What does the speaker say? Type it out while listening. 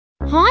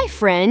Hi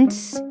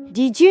friends!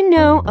 Did you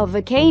know a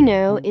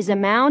volcano is a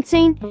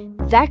mountain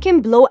that can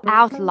blow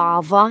out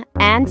lava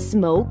and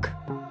smoke?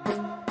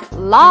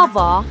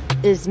 Lava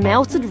is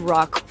melted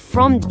rock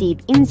from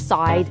deep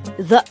inside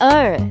the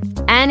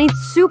earth, and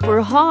it's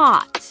super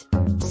hot.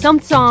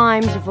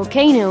 Sometimes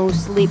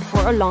volcanoes sleep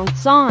for a long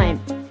time,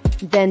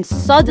 then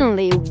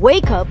suddenly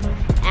wake up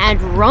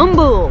and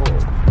rumble.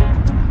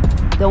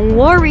 Don't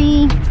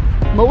worry,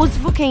 most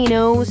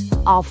volcanoes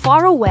are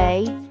far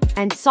away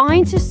and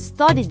scientists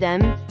study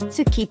them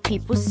to keep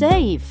people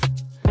safe.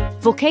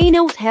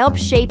 Volcanoes help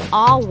shape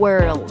our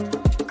world.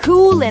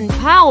 Cool and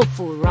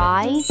powerful,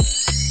 right?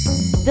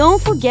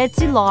 Don't forget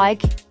to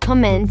like,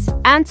 comment,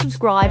 and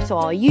subscribe to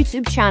our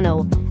YouTube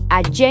channel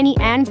at Jeni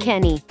and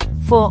Keni.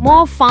 For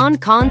more fun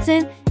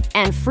content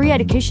and free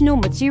educational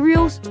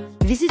materials,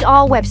 visit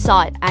our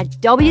website at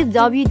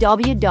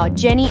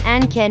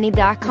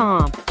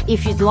www.jeniandkeni.com.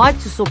 If you'd like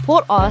to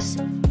support us,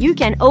 you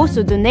can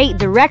also donate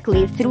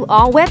directly through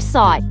our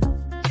website.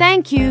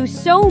 Thank you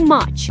so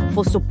much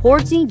for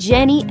supporting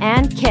Jeni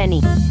and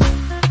Keni.